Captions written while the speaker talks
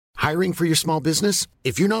Hiring for your small business?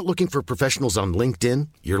 If you're not looking for professionals on LinkedIn,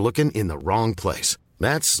 you're looking in the wrong place.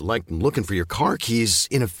 That's like looking for your car keys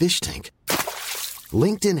in a fish tank.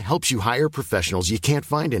 LinkedIn helps you hire professionals you can't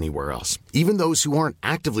find anywhere else, even those who aren't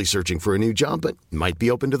actively searching for a new job but might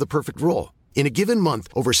be open to the perfect role. In a given month,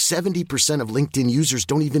 over 70% of LinkedIn users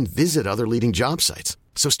don't even visit other leading job sites.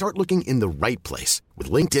 So start looking in the right place.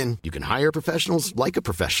 With LinkedIn, you can hire professionals like a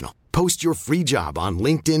professional. Post your free job on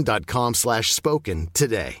linkedin.com/spoken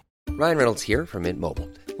today. Ryan Reynolds here from Mint Mobile.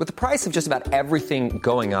 With the price of just about everything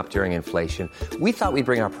going up during inflation, we thought we'd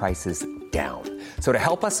bring our prices down. So to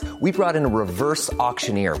help us, we brought in a reverse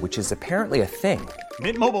auctioneer, which is apparently a thing.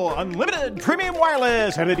 Mint Mobile Unlimited Premium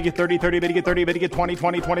Wireless. How to get 30, 30, bit to get 30, bit to get 20,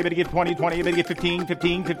 20, 20, bit to get 20, 20, bit to get 15,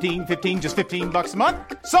 15, 15, 15, just $15 a month?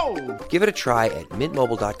 Sold! Give it a try at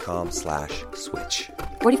mintmobile.com/switch.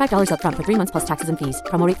 $45 up front for 3 months plus taxes and fees.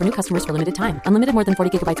 Promo rate for new customers for limited time. Unlimited more than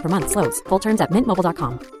 40 gigabytes per month. Slows full terms at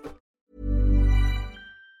mintmobile.com.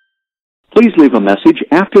 Please leave a message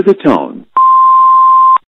after the tone.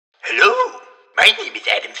 Hello, my name is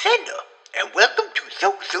Adam Sandler, and welcome to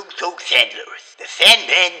So Sandler's, the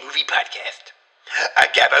Sandman Movie Podcast. A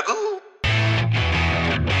gabagoo.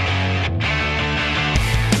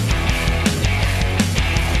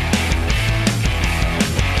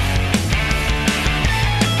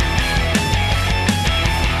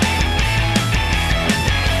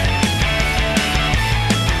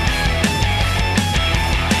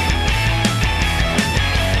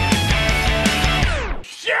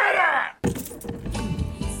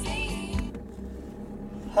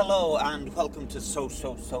 Hello and welcome to So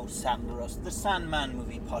Sandler's, the Sandman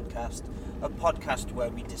Movie Podcast, a podcast where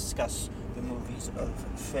we discuss the movies of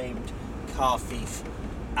famed car thief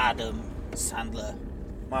Adam Sandler.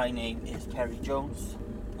 My name is Terry Jones,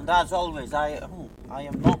 and as always, I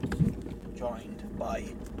am not joined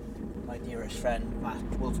by my dearest friend Matt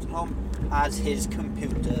Wolstenholme, as his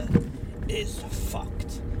computer is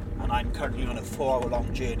fucked, and I'm currently on a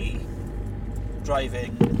 4-hour-long journey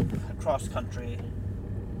driving across country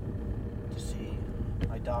to see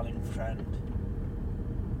my darling friend.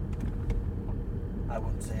 I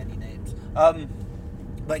won't say any names.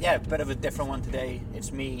 But yeah, a bit of a different one today.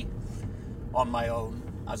 It's me on my own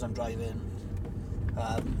as I'm driving.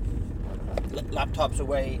 Laptop's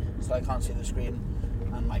away, so I can't see the screen,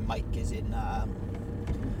 and my mic is in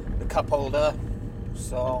the cup holder.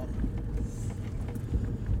 So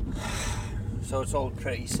it's all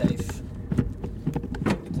pretty safe.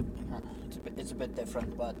 It's a bit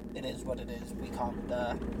different, but it is what it is. We can't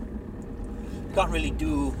really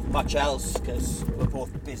do much else because we're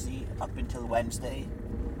both busy up until Wednesday,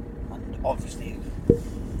 and obviously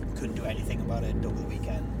couldn't do anything about it over the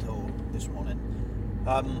weekend until this morning.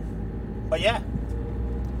 But yeah,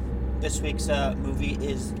 this week's movie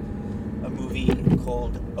is a movie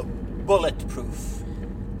called Bulletproof.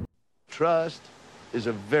 Trust is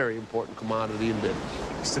a very important commodity in business.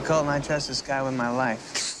 It's the cult, and I trust this guy with my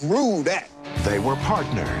life. Screw that. They were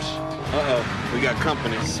partners. Uh-oh, we got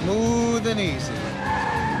company. Smooth and easy.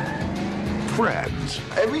 Friends.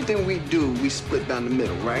 Everything we do, we split down the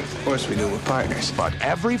middle, right? Of course we do, we're partners. But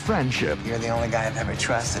every friendship You're the only guy I've ever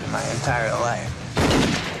trusted in my entire life.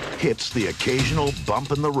 hits the occasional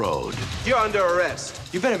bump in the road. You're under arrest.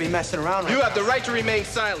 You better be messing around. You have the right to remain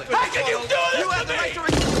silent. How can you do this You have the right to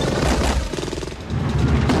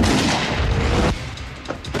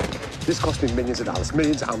This cost me millions of dollars.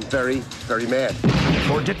 Millions. I'm very, very mad.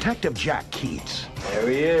 For Detective Jack Keats. There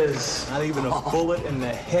he is. Not even a bullet in the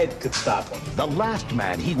head could stop him. The last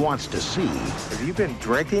man he wants to see. Have you been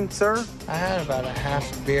drinking, sir? I had about a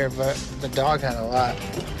half a beer, but the dog had a lot.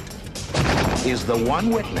 Is the one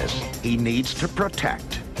witness he needs to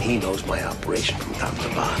protect. He knows my operation from top to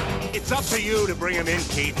bottom. It's up to you to bring him in,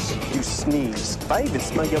 Keats. You sneeze. If I even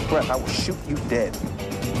smell your breath, I will shoot you dead.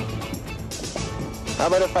 How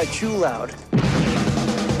about if I chew loud?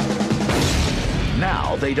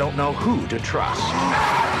 Now they don't know who to trust.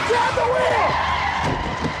 Grab the wheel!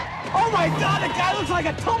 Oh my God, the guy looks like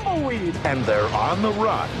a tumbleweed! And they're on the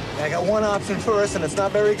run. I got one option first, and it's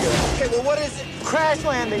not very good. Okay, well, what is it? Crash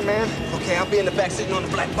landing, man. Okay, I'll be in the back sitting on the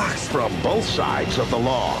black box. From both sides of the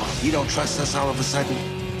law. You don't trust us all of a sudden?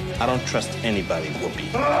 I don't trust anybody,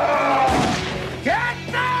 Whoopi. Get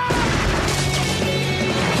down!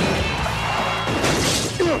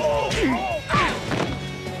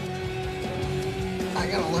 I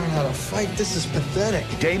gotta learn how to fight. This is pathetic.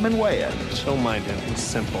 Damon Wayans. Don't mind him. He's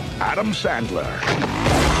simple. Adam Sandler.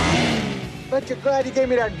 Bet you're glad you gave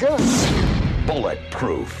me that gun.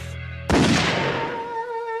 Bulletproof.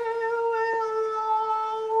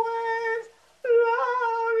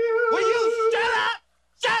 Will you shut up?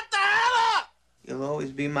 Shut the hell up! You'll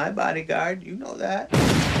always be be my bodyguard, you know that.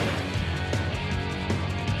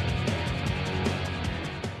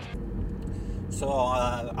 So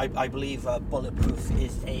I believe Bulletproof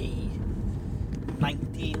is a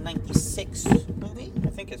 1996 movie. I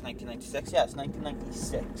think it's 1996. Yeah, it's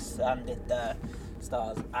 1996, and it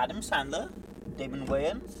stars Adam Sandler, Damon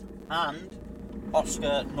Wayans, and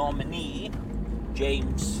Oscar nominee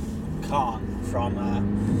James Caan from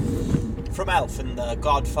Elf and The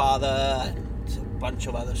Godfather and a bunch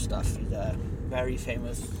of other stuff. He's a very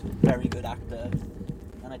famous, very good actor,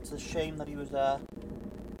 and it's a shame that he was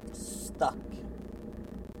stuck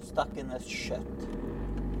in this shit.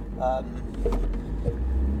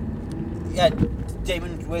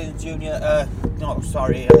 Damon Wayans Jr.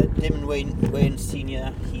 Damon Wayans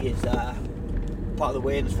Sr. He is part of the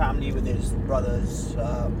Wayans family with his brothers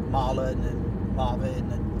Marlon and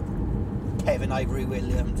Marvin and Kevin Ivory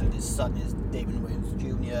Williams, and his son is Damon Wayans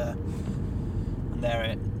Jr. And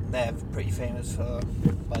they're pretty famous for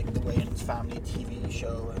like the Wayans family TV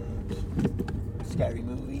show and scary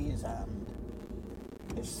movies. And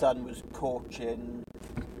his son was coaching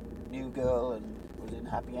New Girl and was in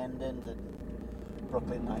Happy Endings and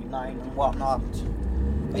Brooklyn Nine-Nine and whatnot.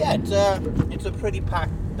 But yeah, it's a pretty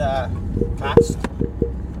packed cast.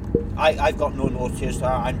 I've got no notes here, so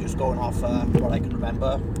I'm just going off what I can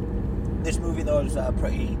remember. This movie though is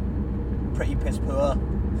pretty piss poor.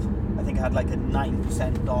 I think it had like a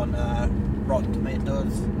 9% on Rotten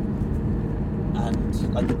Tomatoes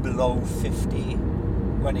and like below 50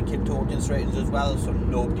 when it came to audience ratings as well. So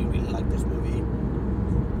nobody really liked this movie.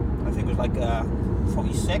 I think it was like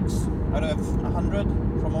 46 out of 100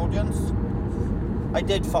 from audience. I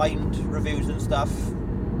did find reviews and stuff,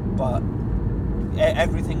 but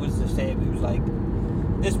everything was the same. It was like,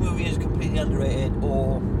 this movie is completely underrated,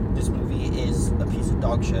 or this movie is a piece of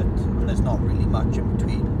dog shit, and there's not really much in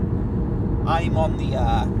between. I'm on the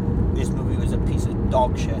this movie was a piece of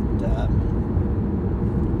dog shit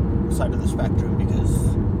side of the spectrum,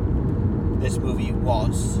 because this movie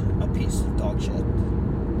was a piece of dog shit.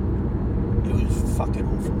 It was fucking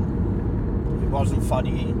awful. It wasn't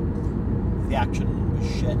funny. The action was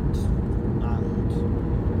shit, and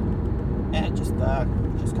yeah, it just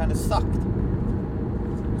kind of sucked.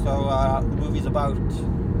 So the movie's about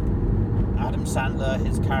Adam Sandler.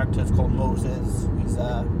 His character is called Moses. He's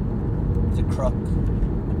a crook,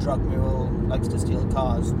 a drug mule, likes to steal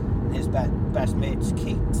cars. And his best mate's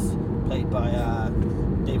Keats, played by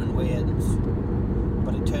Damon Wayans.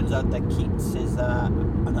 But it turns out that Keats is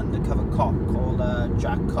an undercover cop called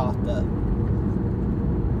Jack Carter.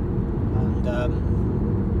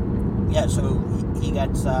 And so he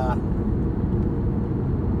gets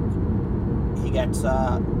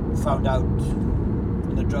found out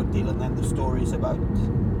in a drug deal, and then the stories about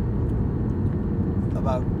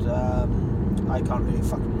I can't really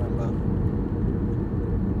fucking remember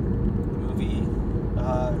the movie.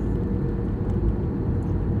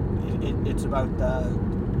 It's about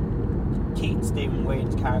Keats, Damon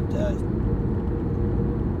Wayans' character,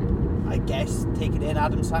 I guess, taking in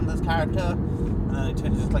Adam Sandler's character, and then it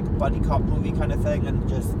turns into like a buddy cop movie kind of thing, and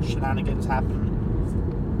just shenanigans happen.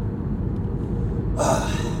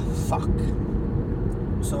 Fuck.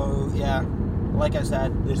 So yeah, like I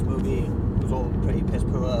said, this movie was all pretty piss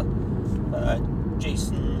poor.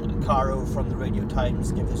 Jason Caro from the Radio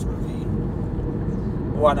Times gave this movie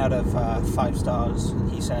 1 out of 5 stars.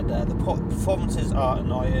 He said the performances are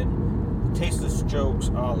annoying, the tasteless jokes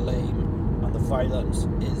are lame, and the violence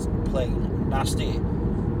is plain nasty.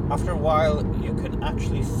 After a while, you can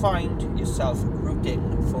actually find yourself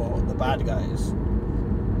rooting for the bad guys.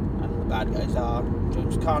 And the bad guys are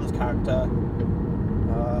James Caan's character,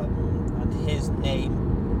 and his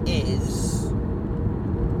name is...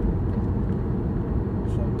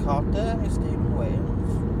 Carter, his Damon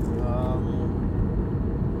Wayans.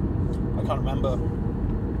 I can't remember.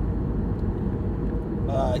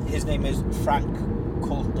 His name is Frank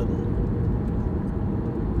Colton.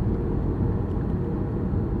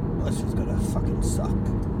 This is gonna fucking suck.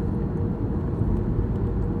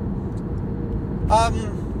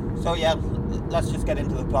 So yeah, let's just get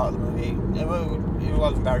into the plot of the movie. It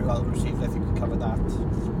wasn't very well received. I think we covered that.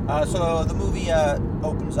 So the movie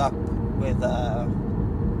opens up with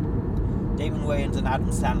Damon Wayans and Adam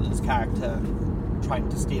Sandler's character trying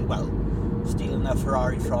to stealing a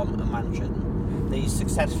Ferrari from a mansion. They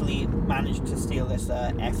successfully managed to steal this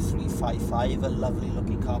F355, a lovely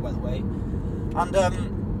looking car by the way, and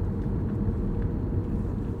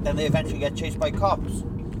then they eventually get chased by cops.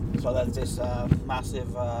 So there's this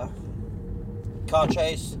massive car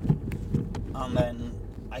chase, and then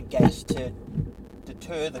I guess to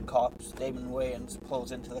deter the cops, Damon Wayans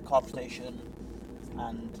pulls into the cop station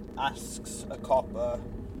and asks a cop,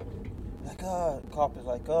 cop is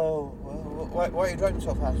like, oh, why are you driving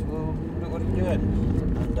so fast? What are you doing?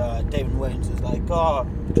 And David Wayans is like, oh,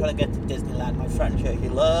 I'm trying to get to Disneyland. My friend here, he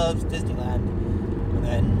loves Disneyland. And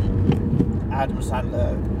then Adam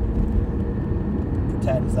Sandler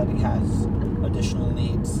pretends that he has additional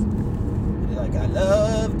needs. And he's like, I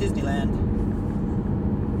love Disneyland.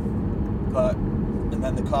 And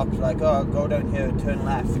then the cop's like, oh, go down here, turn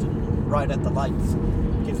left, and right at the lights,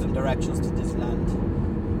 gives them directions to Disneyland.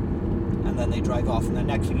 And then they drive off, and then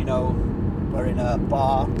next thing you know, we're in a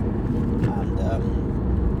bar, and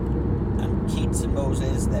Keats and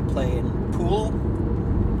Moses, they're playing pool,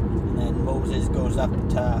 and then Moses goes up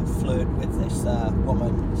to flirt with this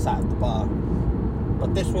woman sat at the bar.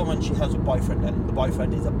 But this woman, she has a boyfriend, and the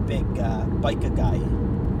boyfriend is a big biker guy.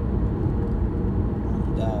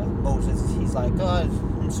 And Moses, he's like, oh,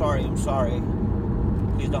 I'm sorry,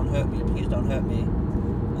 please don't hurt me.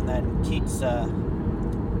 And then Keats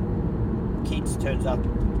turns up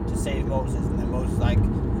to save Moses, and then Moses is like,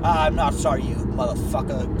 I'm not sorry, you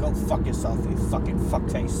motherfucker. Go fuck yourself, you fucking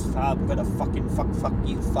fuckface. I'm gonna fucking fuck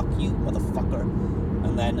you, motherfucker.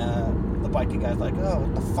 And then the biker guy's like, oh,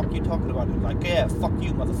 what the fuck are you talking about? He's like, yeah, fuck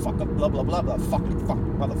you, motherfucker, blah, blah, blah, blah, fuck,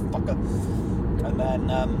 motherfucker. And then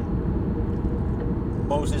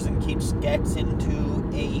Moses and Keats gets into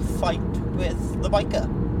a fight with the biker.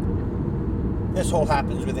 This all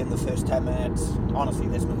happens within the first 10 minutes. Honestly,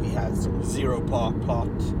 this movie has zero plot.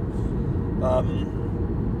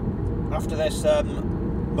 After this,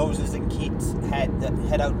 Moses and Keats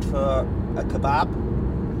head out for a kebab,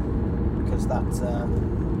 because that's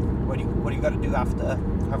what you got to do after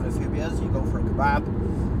having a few beers. You go for a kebab,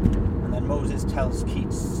 and then Moses tells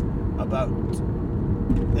Keats about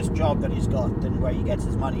this job that he's got and where he gets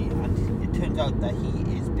his money, and it turns out that he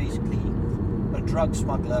is basically a drug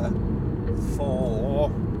smuggler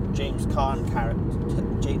for James Caan's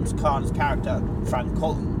character, Frank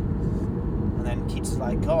Colton. And then Keats is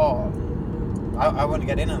like, oh, I want to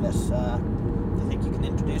get in on this. Do you think you can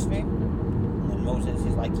introduce me? And then Moses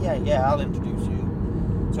is like, yeah, I'll introduce you.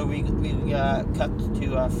 So we cut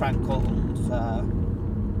to Frank Colton's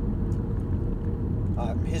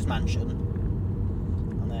his mansion.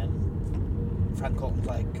 Frank Colton's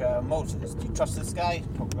like, Moses, do you trust this guy?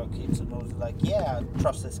 Talk about Keats, and Moses is like, yeah, I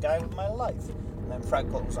trust this guy with my life. And then Frank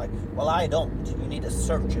Colton's like, well, I don't. You need to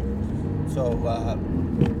search him. So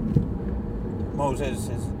Moses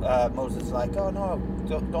is like, oh no,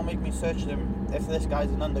 don't make me search him. If this guy's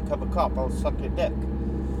an undercover cop, I'll suck your dick.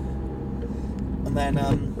 And then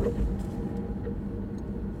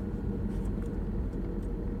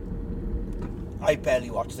I barely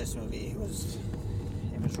watched this movie. It was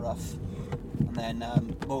rough. And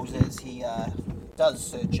then Moses, he does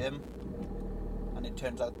search him, and it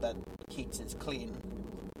turns out that Keats is clean.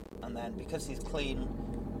 And then because he's clean,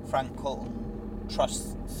 Frank Colton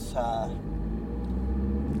trusts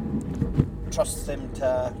him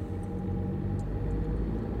to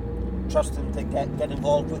get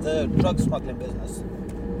involved with the drug smuggling business.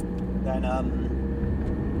 Then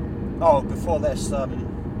before this,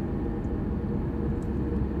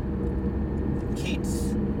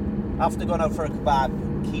 Keats, after going out for a kebab,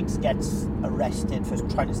 Keats gets arrested for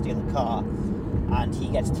trying to steal a car, and he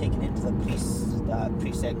gets taken into the police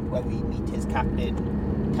precinct where we meet his Captain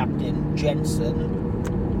Jensen,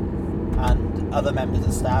 and other members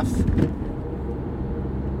of staff.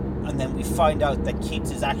 And then we find out that Keats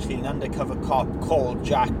is actually an undercover cop called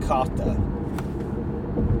Jack Carter.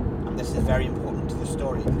 And this is very important to the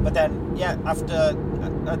story. But then,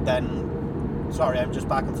 sorry, I'm just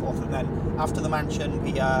back and forth. And then after the mansion,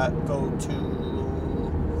 we go to...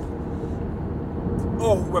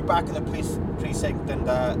 we're back in the police precinct, and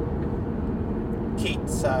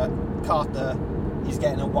Keats, Carter, is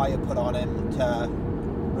getting a wire put on him to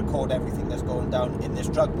record everything that's going down in this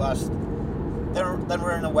drug bust. Then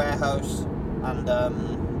we're in a warehouse, and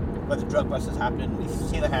where the drug bust is happening. We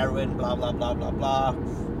see the heroin, blah, blah, blah, blah, blah.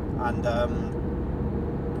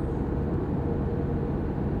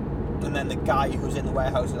 And then the guy who's in the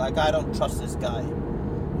warehouse is like, I don't trust this guy.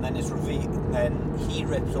 And then it's revealed, and then he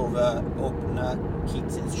rips open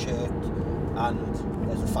Keats' shirt, and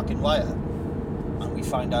there's a fucking wire. And we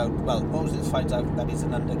find out, Moses finds out that he's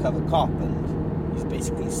an undercover cop, and he's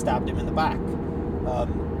basically stabbed him in the back.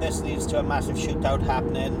 This leads to a massive shootout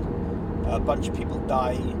happening. A bunch of people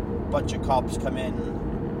die. A bunch of cops come in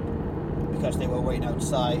because they were waiting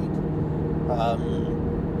outside.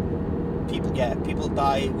 People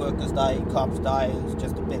die, workers die, cops die. It's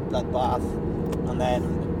just a big bloodbath. And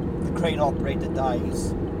then the crane operator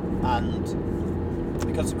dies. And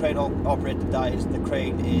because the crane operator dies, the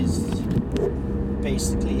crane is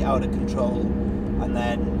basically out of control, and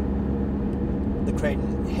then the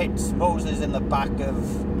crane hits Moses in the back,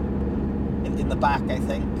 I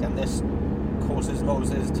think, and this causes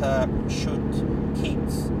Moses to shoot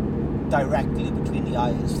Keats directly between the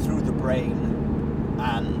eyes, through the brain,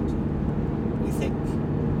 and we think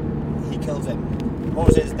he kills him.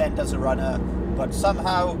 Moses then does a runner, but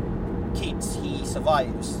somehow Keats, he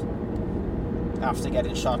survives after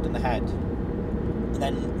getting shot in the head. And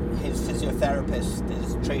then his physiotherapist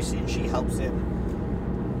is Tracy, and she helps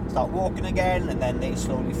him start walking again, and then they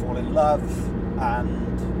slowly fall in love, and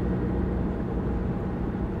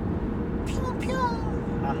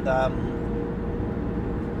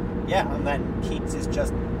and then Keats is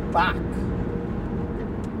just back.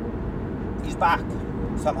 He's back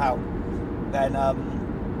somehow. Then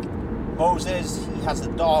Moses, he has a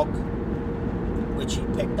dog which he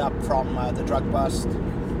picked up from the drug bust,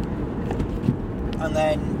 and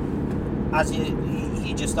then as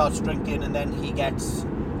he just starts drinking, and then he gets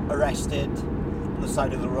arrested on the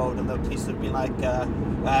side of the road, and the police have been like,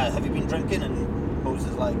 have you been drinking? And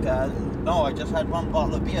Moses is like, no, I just had one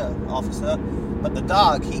bottle of beer, officer. But the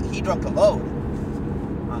dog, he drunk alone.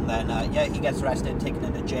 And then he gets arrested, taken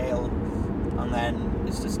into jail, and then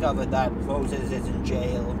it's discovered that Moses is in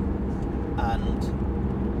jail, and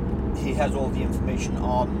he has all the information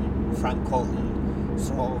on Frank Colton.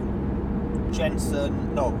 So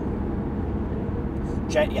Jensen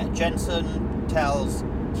tells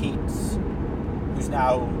Keats, who's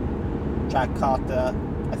now Jack Carter,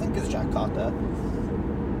 I think it's Jack Carter.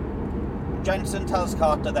 Jensen tells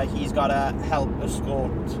Carter that he's got to help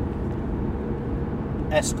escort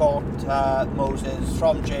Moses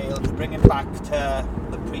from jail to bring him back to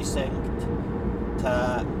the precinct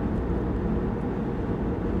to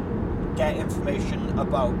get information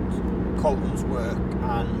about Colton's work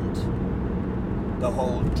and the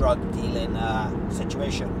whole drug dealing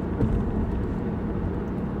situation.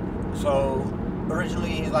 So originally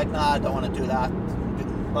he's like, nah, I don't want to do that.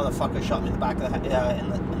 Motherfucker shot me in the back of the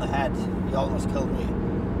in the head. He almost killed me.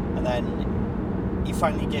 And then he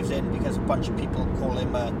finally gives in because a bunch of people call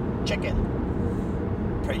him a chicken,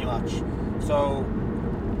 pretty much. So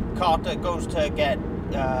Carter goes to get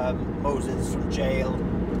Moses from jail.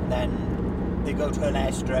 Then they go to an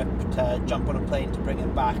airstrip to jump on a plane to bring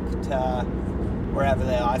him back to wherever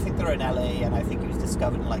they are. I think they're in LA, and I think he was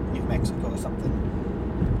discovered in like New Mexico or something.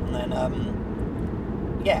 And then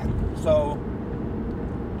so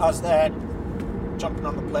as they're jumping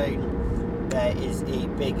on the plane, there is a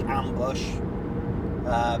big ambush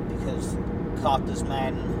because Colton's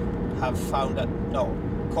men have found out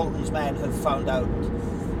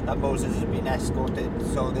that Moses has been escorted,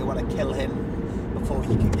 so they want to kill him before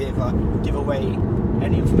he can give away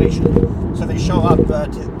any information. So they show up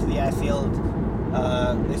to the airfield.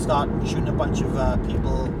 They start shooting a bunch of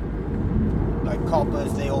people, like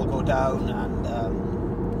coppers. They all go down, and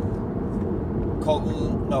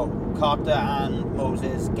Carter and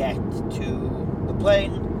Moses get to the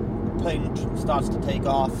plane. The plane starts to take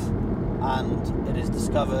off, and it is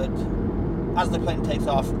discovered as the plane takes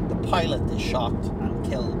off, the pilot is shot and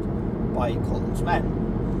killed by Colton's men.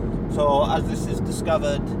 So as this is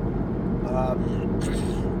discovered,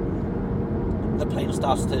 the plane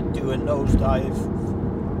starts to do a nosedive,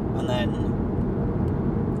 and then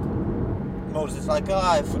Moses is like,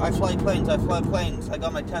 I fly planes, I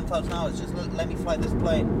got my 10,000 hours, just let me fly this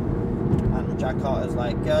plane. And Jack Carter's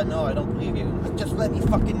like, no, I don't believe you, just let me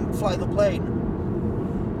fucking fly the plane.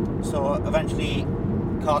 So eventually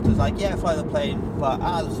Carter's like, yeah, fly the plane, but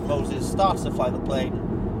as Moses starts to fly the plane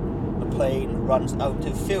runs out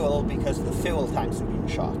of fuel because the fuel tanks have been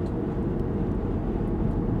shot.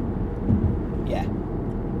 Yeah.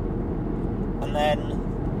 And then,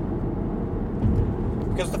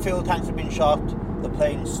 because the fuel tanks have been shot, the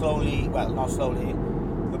plane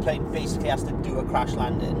the plane basically has to do a crash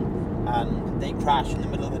landing, and they crash in the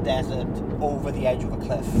middle of the desert over the edge of a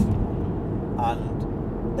cliff, and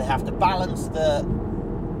they have to balance the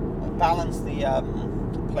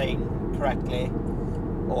plane correctly,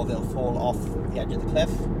 or they'll fall off the edge of the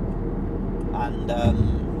cliff. And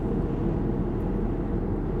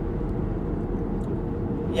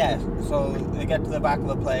so they get to the back of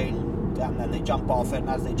the plane, and then they jump off it, and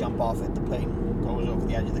as they jump off it, the plane goes over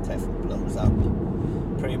the edge of the cliff and blows up,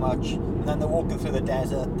 pretty much. And then they're walking through the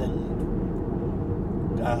desert, and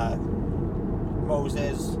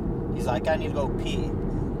Moses, he's like, I need to go pee.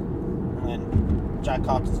 And then Jack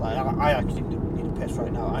Carter's like, I actually need a piss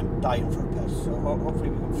right now. I'm dying for a piss. So hopefully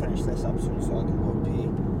we can finish this up soon so I can go pee.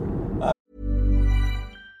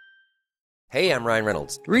 Hey, I'm Ryan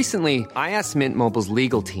Reynolds. Recently, I asked Mint Mobile's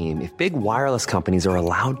legal team if big wireless companies are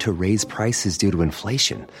allowed to raise prices due to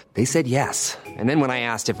inflation. They said yes. And then when I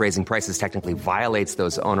asked if raising prices technically violates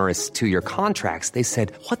those onerous two-year contracts, they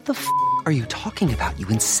said, "What the f*** are you talking about, you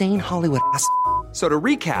insane Hollywood ass?" So to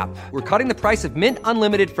recap, we're cutting the price of Mint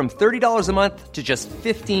Unlimited from $30 a month to just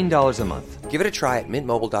 $15 a month. Give it a try at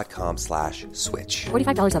mintmobile.com/switch.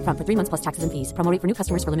 $45 up front for 3 months plus taxes and fees. Promo rate for new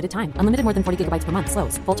customers for limited time. Unlimited more than 40 gigabytes per month.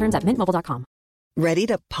 Slows full terms at mintmobile.com. Ready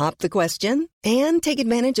to pop the question and take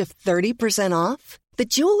advantage of 30% off? The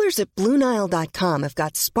jewelers at BlueNile.com have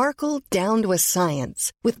got sparkle down to a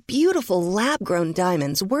science with beautiful lab-grown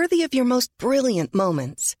diamonds worthy of your most brilliant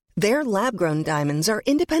moments. Their lab-grown diamonds are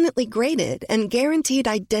independently graded and guaranteed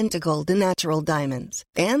identical to natural diamonds.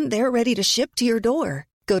 And they're ready to ship to your door.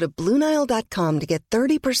 Go to BlueNile.com to get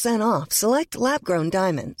 30% off select lab-grown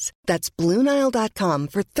diamonds. That's BlueNile.com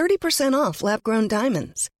for 30% off lab-grown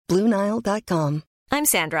diamonds. BlueNile.com. I'm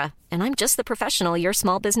Sandra, and I'm just the professional your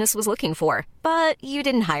small business was looking for. But you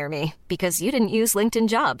didn't hire me because you didn't use LinkedIn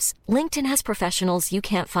Jobs. LinkedIn has professionals you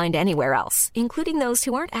can't find anywhere else, including those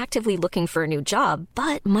who aren't actively looking for a new job,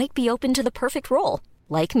 but might be open to the perfect role,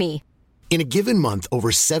 like me. In a given month, over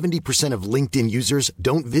 70% of LinkedIn users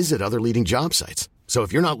don't visit other leading job sites. So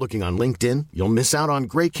if you're not looking on LinkedIn, you'll miss out on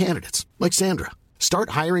great candidates like Sandra.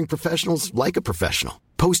 Start hiring professionals like a professional.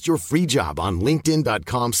 Post your free job on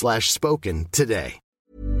linkedin.com/spoken today.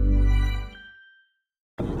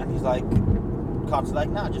 And he's like, Carter's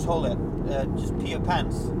like, nah, just hold it. Just pee your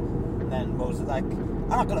pants. And then Moses is like, I'm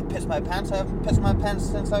not going to piss my pants. I haven't pissed my pants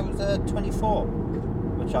since I was 24.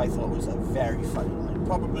 Which I thought was a very funny line.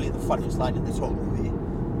 Probably the funniest line in this whole movie.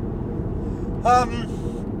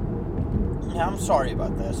 Yeah, I'm sorry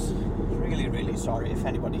about this. Really, really sorry if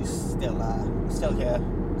anybody's still here.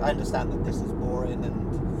 I understand that this is boring,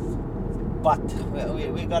 but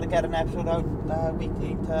we got to get an episode out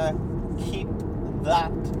weekly to keep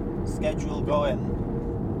that schedule going.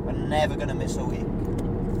 We're never going to miss a week.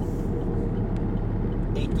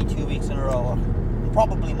 82 weeks in a row.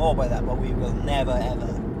 Probably more by that, but we will never,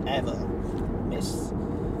 ever, ever miss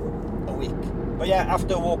a week. But yeah,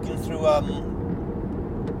 after walking through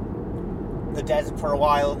the desert for a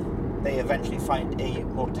while, they eventually find a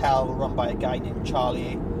motel run by a guy named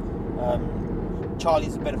Charlie.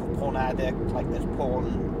 Charlie's a bit of a porn addict, like there's porn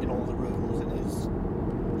in all the rooms,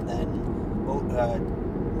 and then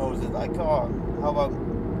Moses is like, oh, how about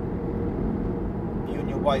you and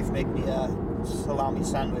your wife make me a salami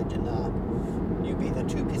sandwich, and you be the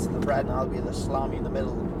 2 pieces of bread and I'll be the salami in the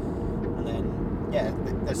middle. And then, yeah,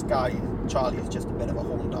 this guy, Charlie, is just a bit of a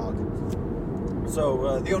horn dog.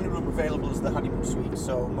 So the only room available is the honeymoon suite.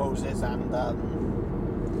 So Moses and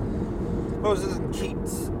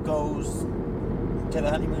Keats goes to the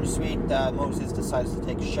honeymoon suite. Moses decides to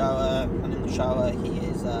take a shower, and in the shower he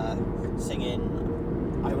is singing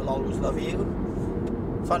 "I Will Always Love You."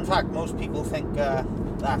 Fun fact: most people think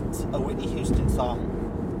that's a Whitney Houston song,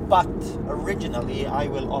 but originally "I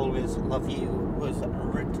Will Always Love You" was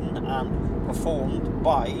written and performed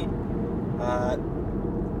by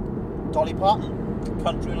Dolly Parton,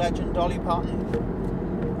 country legend Dolly Parton,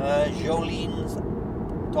 Jolene's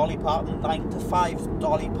Dolly Parton, 9 to 5's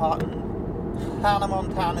Dolly Parton, Hannah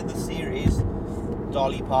Montana the series,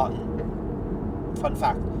 Dolly Parton. Fun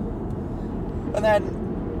fact. And then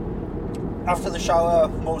after the shower,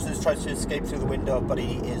 Moses tries to escape through the window, but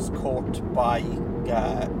he is caught by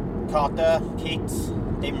Carter, Keats,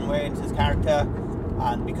 Damon Wayans' character,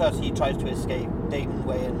 and because he tries to escape, Damon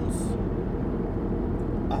Wayans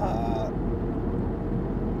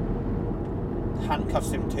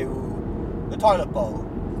handcuffs him to the toilet bowl.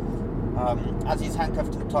 As he's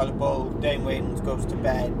handcuffed to the toilet bowl, Damon Wayans goes to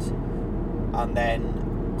bed, and then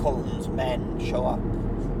Colton's men show up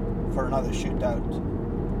for another shootout.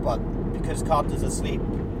 But because Carter's asleep,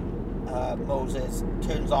 Moses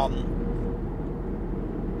turns on.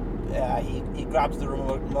 He grabs the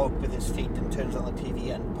remote with his feet and turns on the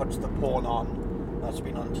TV and puts the porn on. That's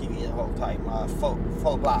been on TV the whole time,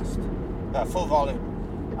 full blast, full volume.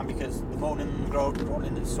 And because the moaning and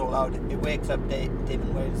groaning is so loud, it wakes up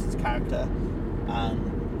Damon Wayans' character, and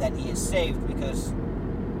then he is saved because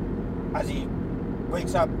as he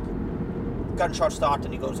wakes up, gunshots start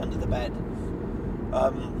and he goes under the bed.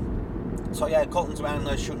 So yeah, Colton's men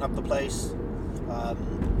are shooting up the place.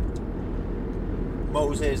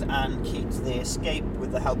 Moses and Keats, they escape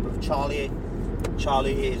with the help of Charlie.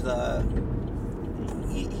 Charlie is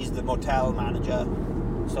he's the motel manager,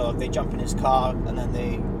 so they jump in his car and then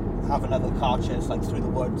they have another car chase like through the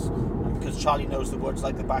woods. And because Charlie knows the woods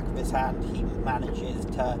like the back of his hand, he manages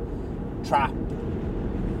to trap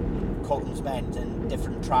Colton's men in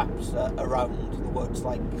different traps around the woods,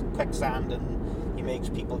 like quicksand, and he makes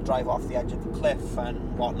people drive off the edge of the cliff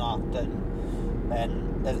and whatnot. And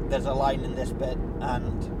then there's a line in this bit,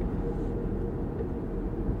 and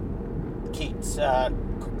Keats,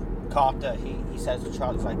 Carter, he says to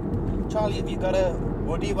Charlie's like, Charlie, have you got a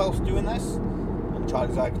Woody whilst doing this? And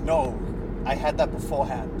Charlie's like, no, I had that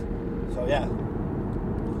beforehand. So yeah,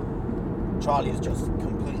 Charlie is just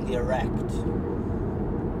completely erect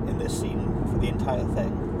in this scene for the entire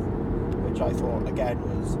thing, which I thought again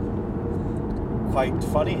was quite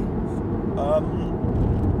funny.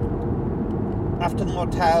 After the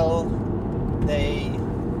motel, they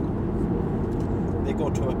go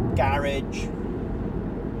to a garage.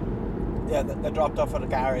 Yeah, they're dropped off at a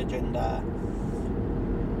garage, and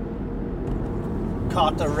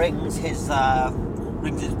Carter rings his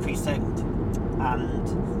precinct, and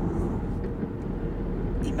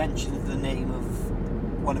he mentions the name of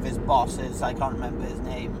one of his bosses. I can't remember his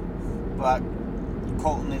name, but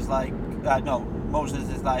Colton is like, Moses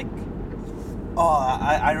is like, oh,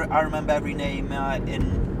 I remember every name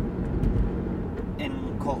in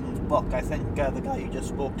Colton's book. I think the guy you just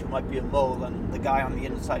spoke to might be a mole, and the guy on the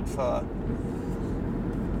inside for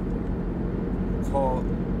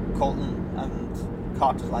Colton. And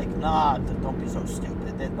Carter's like, nah, don't be so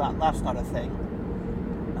stupid. That's not a thing.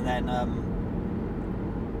 And then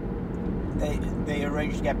they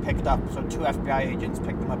arrange to get picked up. So 2 FBI agents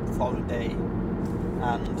pick them up the following day,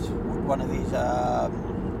 and one of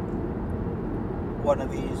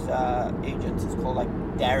these agents is called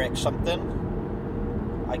like Derek something.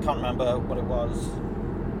 I can't remember what it was.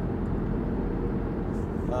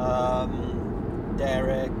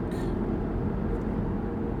 Derek.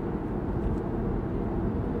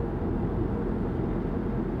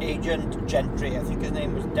 Agent Gentry. I think his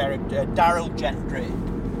name was Daryl Gentry.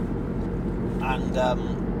 And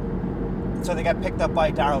so they get picked up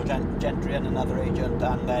by Daryl Gentry and another agent,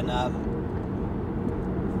 and then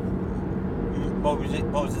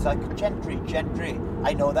Moses is like, Gentry,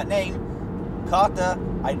 I know that name. Carter,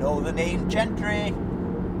 I know the name Gentry.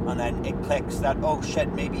 And then it clicks that, oh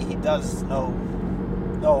shit, maybe he does know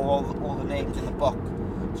all the names in the book.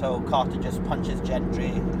 So Carter just punches Gentry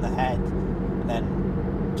in the head, and then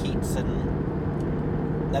Keats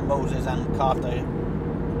and then Moses and Carter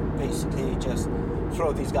basically just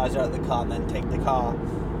throw these guys out of the car and then take the car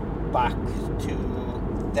back to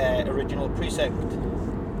their original precinct.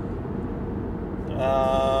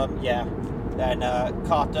 Then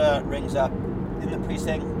Carter rings up in the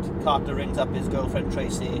precinct. Carter rings up his girlfriend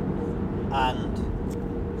Tracy, and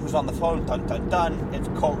who's on the phone? Dun dun dun. It's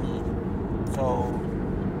Colton. So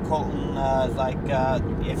Colton is like,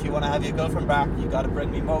 if you want to have your girlfriend back, you got to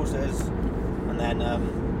bring me Moses. And then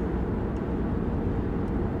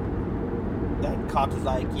Carter's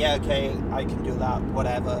like, yeah, okay, I can do that,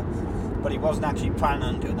 whatever. But he wasn't actually planning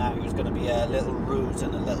on doing that. It was going to be a little ruse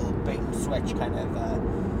and a little bait and switch kind of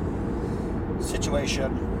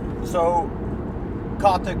situation. So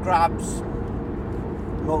Carter grabs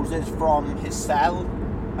Moses from his cell.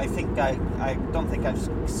 I don't think I've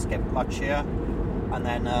skipped much here. And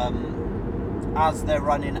then as they're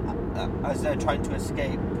trying to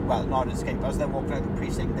escape, well, not escape, as they're walking out of the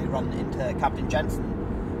precinct, they run into Captain Jensen.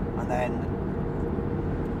 And then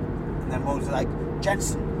Moses is like,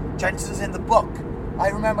 Jensen's in the book. I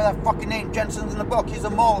remember that fucking name. Jensen's in the book. He's a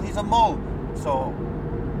mole. So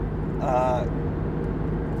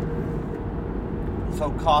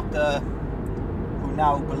Carter, who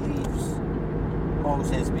now believes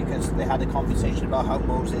Moses because they had a conversation about how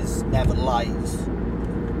Moses never lies,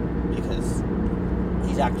 because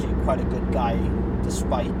he's actually quite a good guy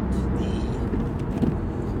despite the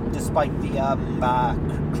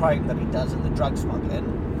crime that he does in the drug smuggling.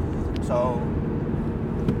 So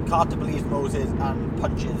Carter believes Moses and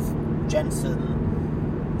punches Jensen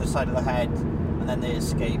in the side of the head, and then they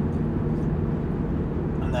escape.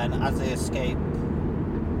 And then as they escape,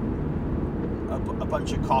 a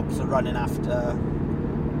bunch of cops are running after them,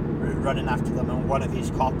 and one of these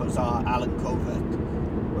coppers are Alan Covert,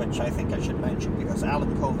 which I think I should mention, because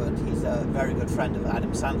Alan Covert, he's a very good friend of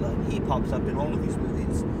Adam Sandler, and he pops up in all of these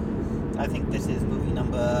movies. I think this is movie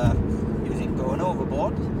number, he was in Going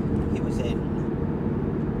Overboard, he was in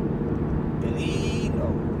Billy,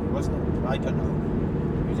 no, wasn't it? I don't know.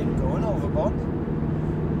 He was in Going Overboard,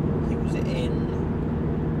 he was in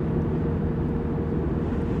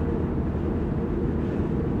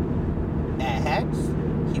Airheads,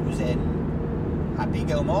 he was in Happy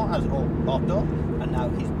Gilmore as Otto, and now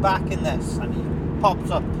he's back in this, and he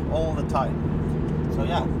pops up all the time. So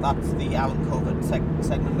yeah, that's the Alan Covert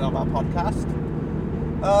segment of our podcast.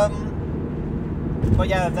 But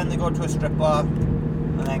yeah, then they go to a strip bar,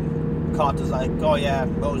 and then Carter's like, "Oh yeah,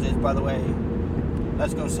 Moses, by the way,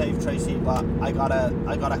 let's go save Tracy, but I gotta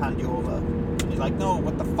hand you over." And he's like, "No,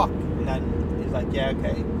 what the fuck?" And then he's like, "Yeah,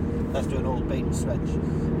 okay, let's do an old bait and switch."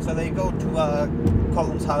 So they go to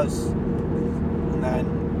Colton's house, and then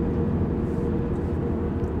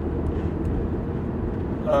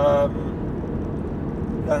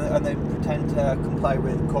and they pretend to comply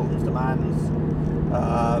with Colton's demands,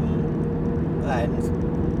 and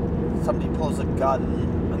somebody pulls a gun,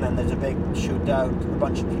 and then there's a big shootout, a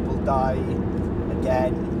bunch of people die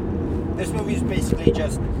again. This movie is basically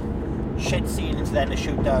just shit scenes, then a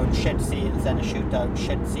shootout, shit scenes, then a shootout,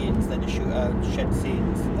 shit scenes, then a shootout, shit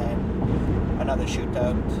scenes, then another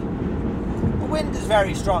shootout. The wind is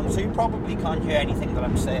very strong, so you probably can't hear anything that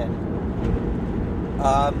I'm saying.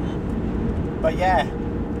 But yeah,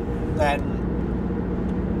 then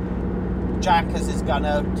Jack has his gun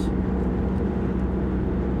out,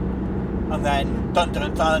 and then dun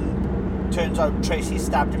dun dun, turns out Tracy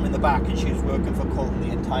stabbed him in the back and she was working for Colton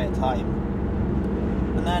the entire time.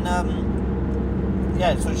 And then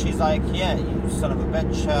yeah, so she's like, "Yeah, you son of a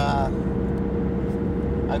bitch,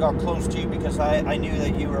 I got close to you because I knew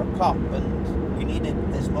that you were a cop and you needed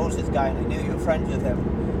this Moses guy, and I knew you were friends with him,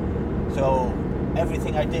 so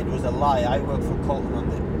everything I did was a lie. I worked for Colton on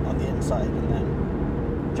the inside." And then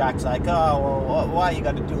Jack's like, "Oh, well, why you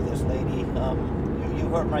got to do this, lady? You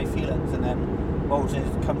hurt my feelings." And then Moses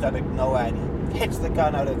comes out of nowhere and he hits the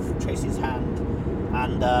gun out of Tracy's hand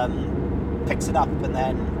and picks it up, and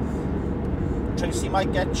then Tracy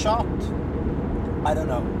might get shot. I don't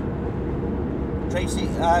know. Tracy,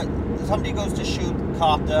 somebody goes to shoot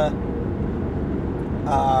Carter.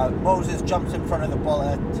 Moses jumps in front of the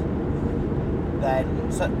bullet. Then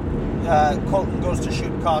Colton goes to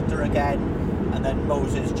shoot Carter again, and then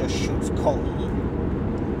Moses just shoots Colton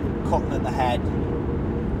in the head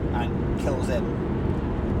and kills him.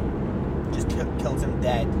 Just kills him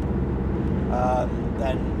dead.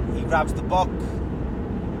 Then he grabs the book,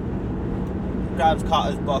 grabs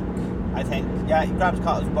Carter's book, I think. Yeah, he grabs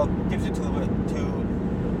Carter's book, gives it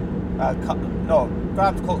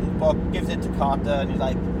grabs Colton's book, gives it to Carter, and he's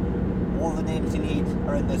like, "All the names you need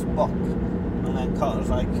are in this book." And then Carter's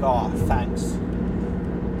like, "Oh, thanks.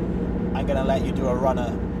 I'm gonna let you do a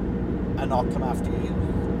runner and not come after you.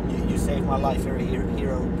 You saved my life. You're a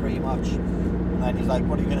hero, pretty much." And then he's like,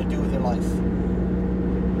 "What are you gonna do with your life?"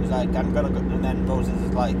 He's like, "I'm gonna go." And then Moses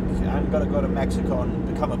is like, "I'm gonna go to Mexico and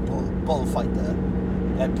become a bullfighter.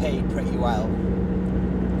 They're paid pretty well."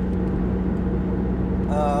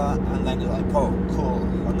 And then he's like, "Oh, cool."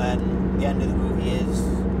 And then the end of the movie is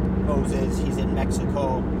Moses. He's in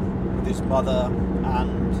Mexico with his mother,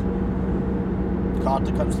 and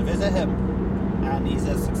Carter comes to visit him, and he's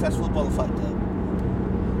a successful bullfighter.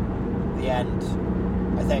 The end.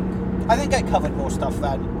 I think I covered more stuff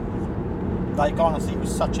then. Like, honestly, it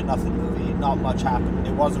was such a nothing movie. Not much happened.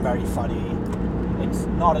 It wasn't very funny. It's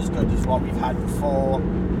not as good as what we've had before.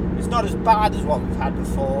 It's not as bad as what we've had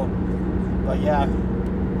before. But yeah,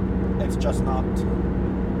 it's just not.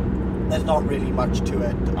 There's not really much to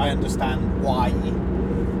it. I understand why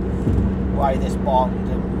this bombed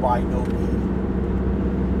and why nobody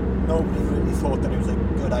really thought that it was a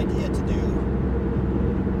good idea to do.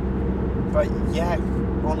 But yeah,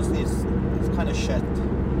 honestly, it's kind of shit.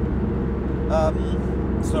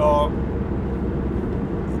 So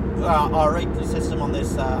our rating system on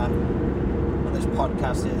this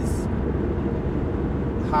podcast is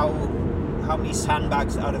how many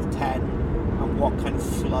sandbags out of 10, and what kind of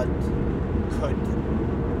flood could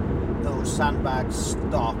those sandbags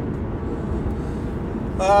stop.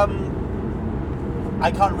 I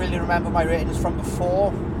can't really remember my ratings from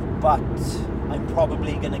before, but I'm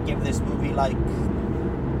probably going to give this movie like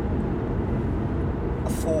a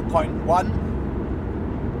 4.1.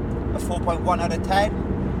 A 4.1 out of 10.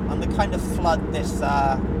 And the kind of flood this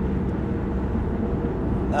my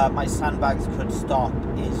sandbags could stop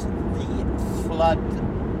is the flood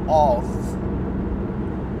of...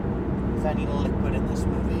 Is there any liquid in this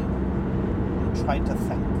movie? I'm trying to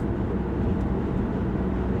think.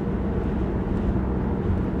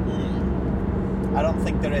 I don't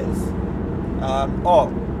think there is.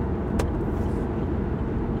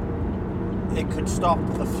 It could stop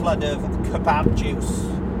the flood of kebab juice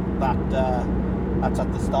that's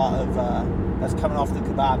at the start of that's coming off the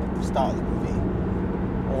kebab at the start of the movie,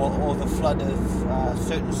 or the flood of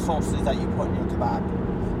certain sauces that you put in your kebab.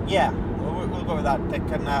 Yeah, we'll go with that. They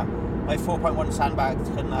can my 4.1 sandbags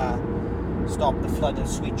can stop the flood of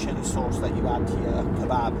sweet chili sauce that you add to your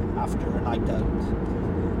kebab after a night out.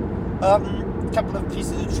 couple of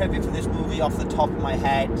pieces of trivia for this movie off the top of my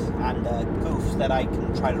head, and goofs that I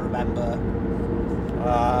can try to remember.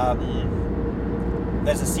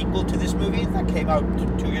 There's a sequel to this movie that came out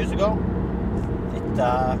 2 years ago. It,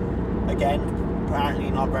 again, apparently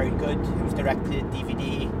not very good. It was directed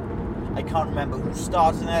DVD. I can't remember who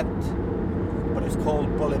stars in it, but it's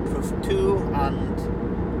called Bulletproof 2, and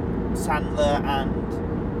Sandler and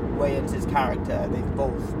Wayans' character, they've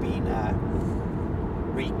both been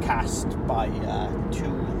recast by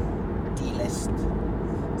two D-list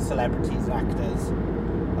celebrities and actors.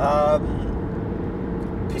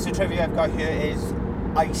 Piece of trivia I've got here is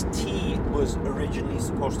Ice-T was originally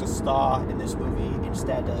supposed to star in this movie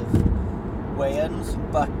instead of Wayans,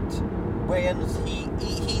 but Wayans,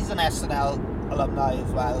 he's an SNL alumni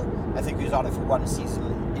as well. I think he was on it for one season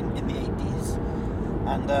in the 80s,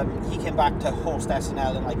 and he came back to host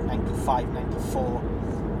SNL in like 95, 94,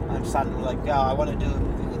 and Sandler was like, I want to do a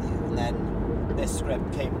movie with you, and then this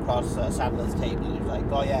script came across Sandler's table, and he was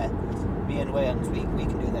like, oh yeah, me and Wayans, we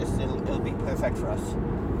can do this, it'll be perfect for us.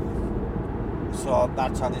 So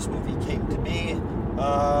that's how this movie came to be.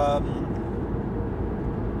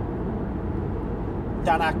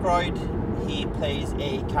 Dan Aykroyd, he plays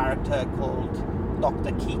a character called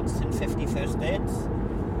Dr. Keats in 50 First Dates.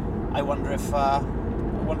 I wonder if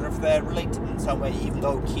they're related in some way, even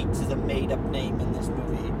though Keats is a made-up name in this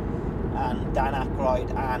movie. And Dan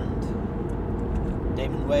Aykroyd and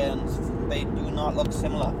Damon Wayans, they do not look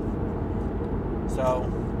similar. So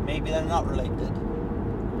maybe they're not related.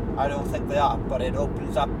 I don't think they are, but it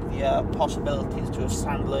opens up the possibilities to a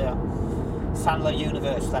Sandler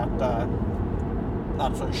universe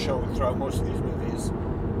that's on show throughout most of these movies.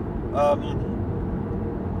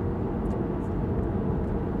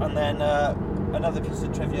 And then another piece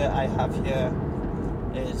of trivia I have here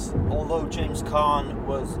is, although James Caan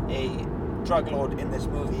was a drug lord in this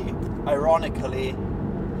movie, ironically,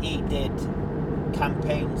 he did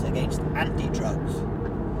campaigns against anti-drugs.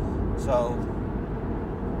 So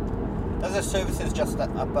there's a services just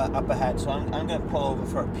up ahead, so I'm going to pull over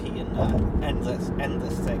for a pee and end this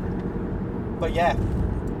thing. But yeah,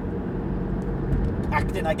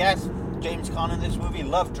 acting, I guess. James Caan in this movie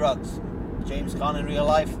loved drugs. James Caan in real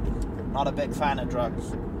life, not a big fan of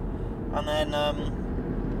drugs. And then a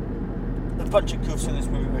bunch of goofs in this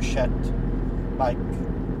movie were shit. Like,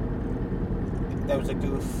 there was a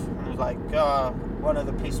goof, and it was like, one of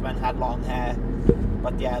the policemen had long hair,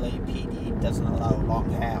 but the LAPD doesn't allow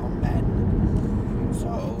long hair on men.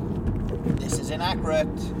 So this is inaccurate,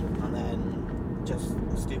 and then just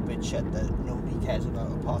stupid shit that nobody cares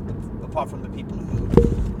about apart from the people who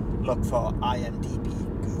look for IMDb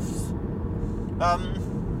goofs.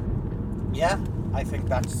 Yeah, I think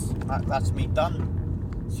that's me done.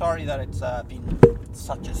 Sorry that it's been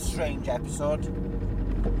such a strange episode,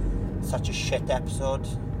 such a shit episode.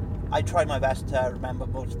 I tried my best to remember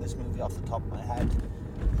most of this movie off the top of my head.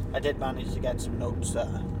 I did manage to get some notes up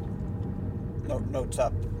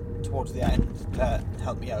towards the end to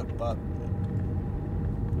help me out, but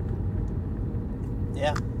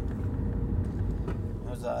yeah, it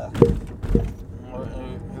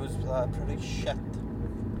was pretty shit.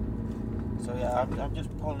 So yeah, I'm just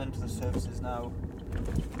pulling into the services now,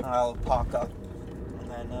 and I'll park up, and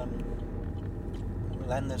then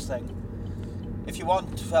we'll end this thing. If you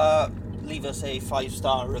want, leave us a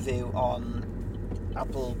 5-star review on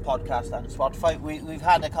Apple Podcast and Spotify. We've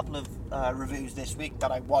had a couple of reviews this week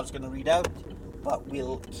that I was going to read out, but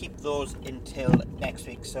we'll keep those until next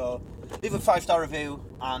week. So leave a 5-star review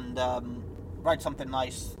and write something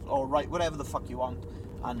nice, or write whatever the fuck you want,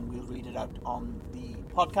 and we'll read it out on the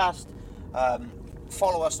podcast.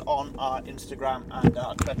 Follow us on our Instagram and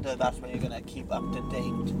our Twitter. That's where you're going to keep up to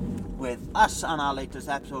date with us and our latest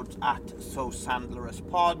episodes at So Sandlerous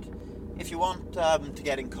Pod. If you want to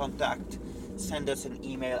get in contact, send us an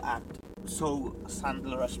email at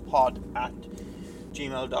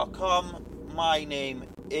sosandlerouspod@gmail.com. My name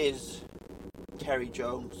is Terry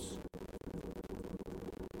Jones.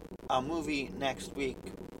 Our movie next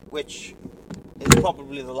week, which is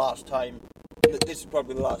probably the last time, this is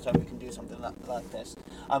probably the last time we can do something like this.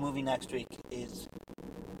 Our movie next week is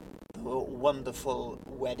The Wonderful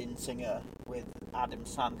Wedding Singer with Adam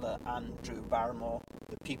Sandler and Drew Barrymore.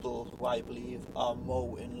 The people who I believe are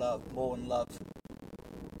more in love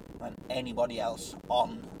than anybody else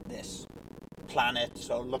on this planet.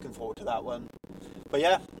 So looking forward to that one. But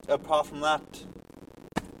yeah, apart from that,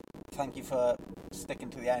 thank you for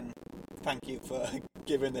sticking to the end. Thank you for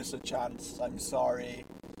giving this a chance. I'm sorry.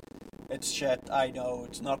 It's shit, I know.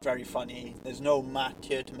 It's not very funny. There's no Matt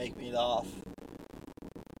here to make me laugh.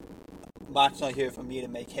 Matt's not here for me to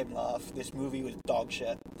make him laugh. This movie was dog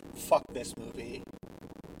shit. fuck this movie.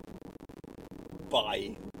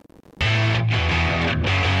 Bye.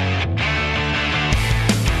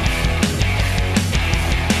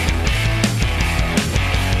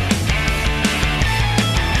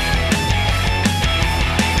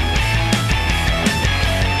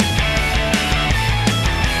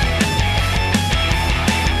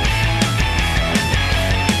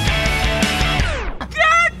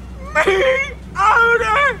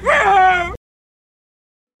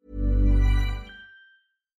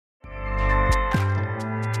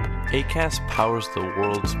 Acast powers the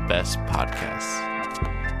world's best podcasts.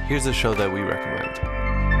 Here's a show that we recommend.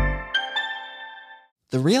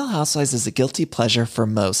 The Real Housewives is a guilty pleasure for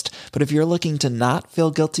most, but if you're looking to not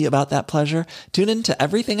feel guilty about that pleasure, tune in to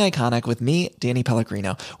Everything Iconic with me, Danny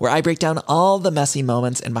Pellegrino, where I break down all the messy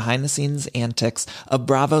moments and behind-the-scenes antics of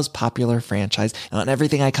Bravo's popular franchise. And on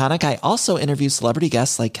Everything Iconic, I also interview celebrity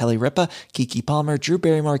guests like Kelly Ripa, Keke Palmer, Drew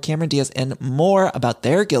Barrymore, Cameron Diaz, and more about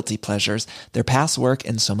their guilty pleasures, their past work,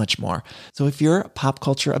 and so much more. So if you're pop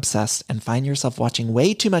culture obsessed and find yourself watching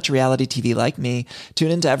way too much reality TV like me,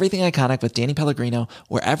 tune in to Everything Iconic with Danny Pellegrino,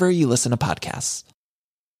 wherever you listen to podcasts.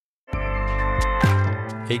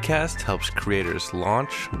 Acast helps creators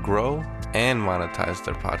launch, grow, and monetize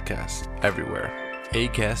their podcasts everywhere.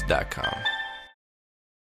 Acast.com.